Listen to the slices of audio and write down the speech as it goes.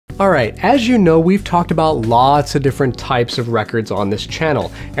Alright, as you know, we've talked about lots of different types of records on this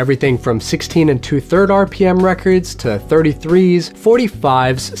channel. Everything from 16 2/3 RPM records to 33s,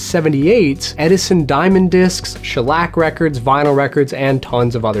 45s, 78s, Edison diamond discs, shellac records, vinyl records, and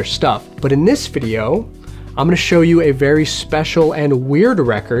tons of other stuff. But in this video, I'm going to show you a very special and weird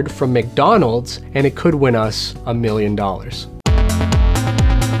record from McDonald's, and it could win us $1 million.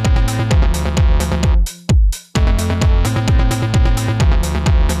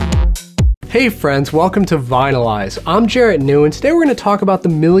 Hey friends, welcome to Eyezz. I'm Jarrett New, and today we're going to talk about the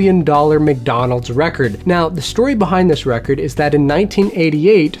 $1 million McDonald's record. Now, the story behind this record is that in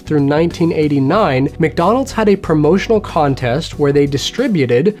 1988 through 1989, McDonald's had a promotional contest where they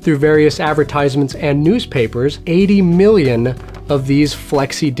distributed, through various advertisements and newspapers, 80 million of these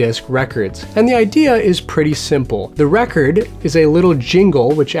flexi disc records. And the idea is pretty simple. The record is a little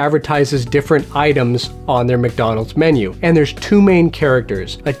jingle which advertises different items on their McDonald's menu. And there's two main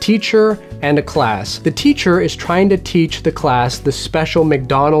characters, a teacher and a class. The teacher is trying to teach the class the special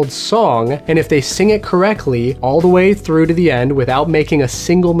McDonald's song, and if they sing it correctly all the way through to the end without making a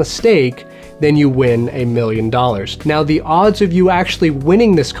single mistake, then you win $1 million. Now, the odds of you actually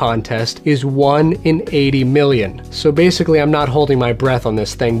winning this contest is 1 in 80 million. So basically, I'm not holding my breath on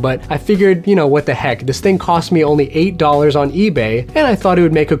this thing, but I figured, you know, what the heck, this thing cost me only $8 on eBay, and I thought it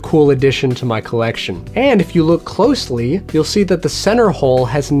would make a cool addition to my collection. And if you look closely, you'll see that the center hole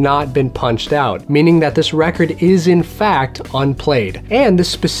has not been punched out, meaning that this record is in fact unplayed. And this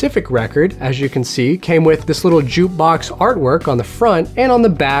specific record, as you can see, came with this little jukebox artwork on the front, and on the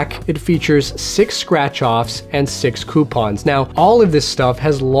back, it features 6 scratch-offs and 6 coupons. Now, all of this stuff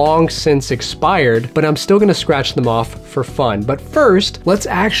has long since expired, but I'm still gonna scratch them off for fun. But first, let's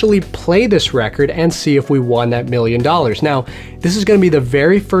actually play this record and see if we won that $1 million. Now, this is gonna be the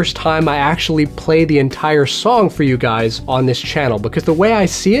very first time I actually play the entire song for you guys on this channel, because the way I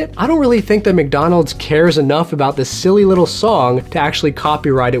see it, I don't really think that McDonald's cares enough about this silly little song to actually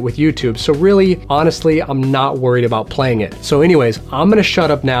copyright it with YouTube. So really, honestly, I'm not worried about playing it. So anyways, I'm gonna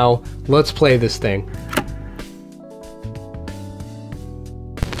shut up now. Let's play this thing.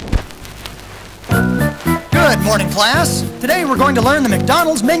 Good morning, class. Today we're going to learn the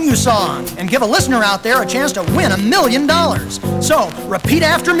McDonald's menu song and give a listener out there a chance to win $1 million. So, repeat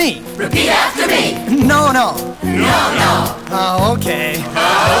after me. Repeat after me. No. No, no. Oh, okay.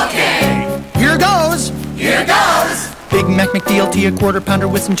 Okay. Here goes. Here goes. Big Mac, McDLT, a quarter pounder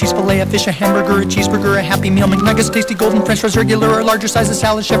with some cheese, filet, a fish, a hamburger, a cheeseburger, a Happy Meal, McNuggets, tasty golden French fries, regular or larger size, a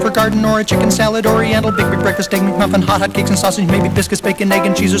salad, chef or garden, or a chicken salad, oriental, big breakfast, egg McMuffin, hot cakes and sausage, maybe biscuits, bacon, egg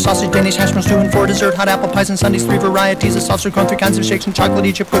and cheese, or sausage, Danish hash browns, 2 and 4, dessert, hot apple pies and sundaes, 3 varieties of soft serve cone, 3 kinds of shakes and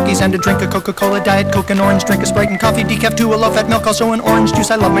chocolatey chip cookies, and a drink, a Coca-Cola, Diet Coke, an orange drink, a Sprite and coffee, decaf, 2, a low-fat milk, also an orange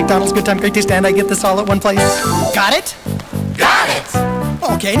juice. I love McDonald's, good time, great taste, and I get this all at one place. Got it? Got it.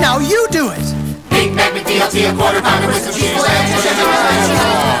 Okay, now you do it. Big Mac, McDLT, a quarter pounder with some cheese.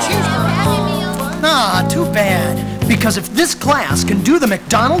 Ah, too bad. Because if this class can do the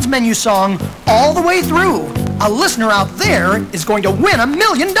McDonald's menu song all the way through, a listener out there is going to win $1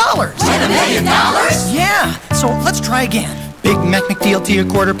 million. Win $1 million? Yeah, so let's try again. Big Mac, McDLT, a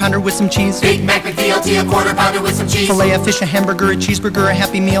quarter pounder with some cheese. Big Mac, McDLT, a quarter pounder with some cheese. Filet, a fish, a hamburger, a cheeseburger, a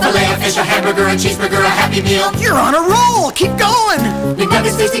Happy Meal. Filet, a fish, a hamburger, a cheeseburger, a Happy Meal. You're on a roll! Keep going!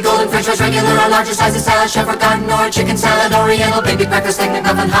 McNuggets, tasty golden French fries, regular or larger sizes, salad, chef or garden, or a chicken salad, oriental, big breakfast, egg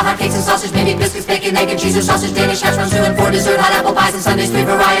McMuffin, hot cakes and sausage, maybe biscuits, bacon, egg and cheese, or sausage, Danish hash browns, 2 and 4, dessert, hot apple pies and sundaes, 3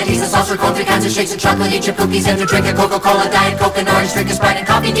 varieties of sauce or cold, 3 kinds of shakes and chocolatey chip cookies, and a drink, a Coca-Cola, Diet Coke, an orange drink, a Sprite and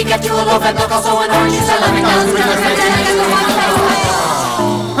coffee, decaf, 2, a low-fat milk, also an orange juice. I love McDonald's.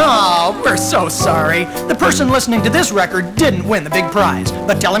 Oh, we're so sorry. The person listening to this record didn't win the big prize,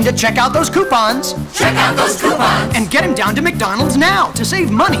 but tell him to check out those coupons. Check out those coupons. And get him down to McDonald's now to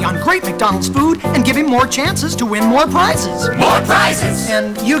save money on great McDonald's food and give him more chances to win more prizes. More prizes.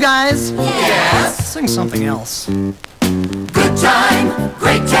 And you guys? Yes. Sing something else. Good time,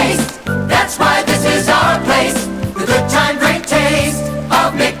 great taste. That's why this is our place. The good time, great taste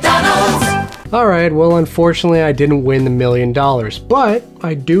of McDonald's. Alright, well unfortunately I didn't win the $1 million, but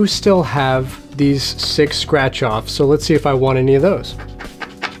I do still have these 6 scratch-offs, so let's see if I won any of those.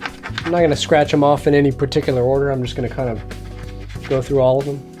 I'm not going to scratch them off in any particular order, I'm just going to kind of go through all of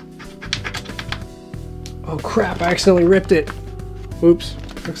them. Oh crap, I accidentally ripped it. Oops.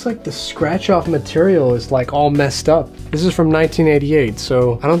 Looks like the scratch-off material is like all messed up. This is from 1988,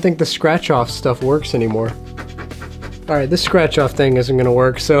 so I don't think the scratch-off stuff works anymore. Alright, this scratch-off thing isn't going to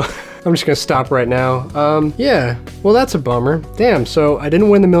work, so I'm just gonna stop right now. Yeah, well that's a bummer. Damn, so I didn't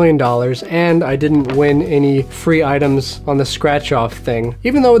win the $1 million and I didn't win any free items on the scratch off thing.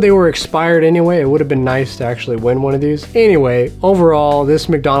 Even though they were expired anyway, it would have been nice to actually win one of these. Anyway, overall, this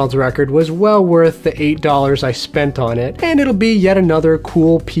McDonald's record was well worth the $8 I spent on it, and it'll be yet another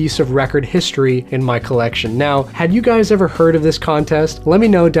cool piece of record history in my collection. Now, had you guys ever heard of this contest? Let me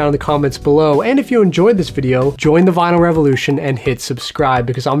know down in the comments below, and if you enjoyed this video, join the vinyl revolution and hit subscribe,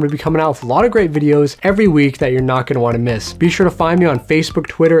 because I'm going to be coming out with a lot of great videos every week that you're not going to want to miss. Be sure to find me on Facebook,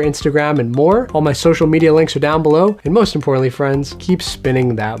 Twitter, Instagram, and more. All my social media links are down below, and most importantly, friends, keep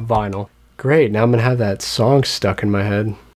spinning that vinyl. Great, now I'm going to have that song stuck in my head.